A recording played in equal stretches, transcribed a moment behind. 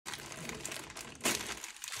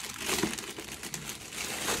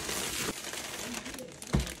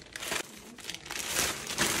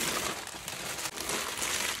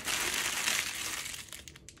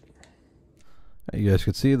You guys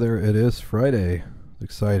could see there it is Friday. It's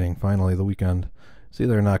exciting, finally the weekend. See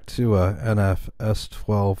there, Noctua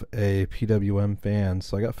NF-S12A PWM fans.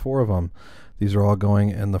 So I got 4 of them. These are all going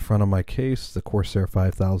in the front of my case, the Corsair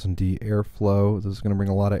 5000D airflow. This is going to bring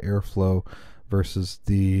a lot of airflow versus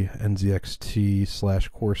the NZXT slash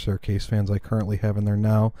Corsair case fans I currently have in there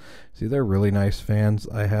now. See, they're really nice fans.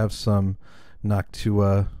 I have some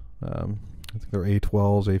Noctua, I think they're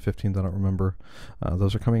A12s, A15s, I don't remember.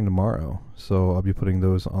 Those are coming tomorrow, so I'll be putting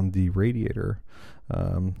those on the radiator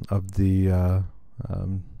of the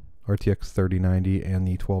RTX 3090 and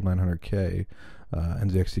the 12900K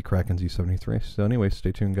NZXT Kraken Z73. So anyway,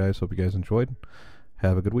 stay tuned, guys. Hope you guys enjoyed.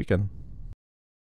 Have a good weekend.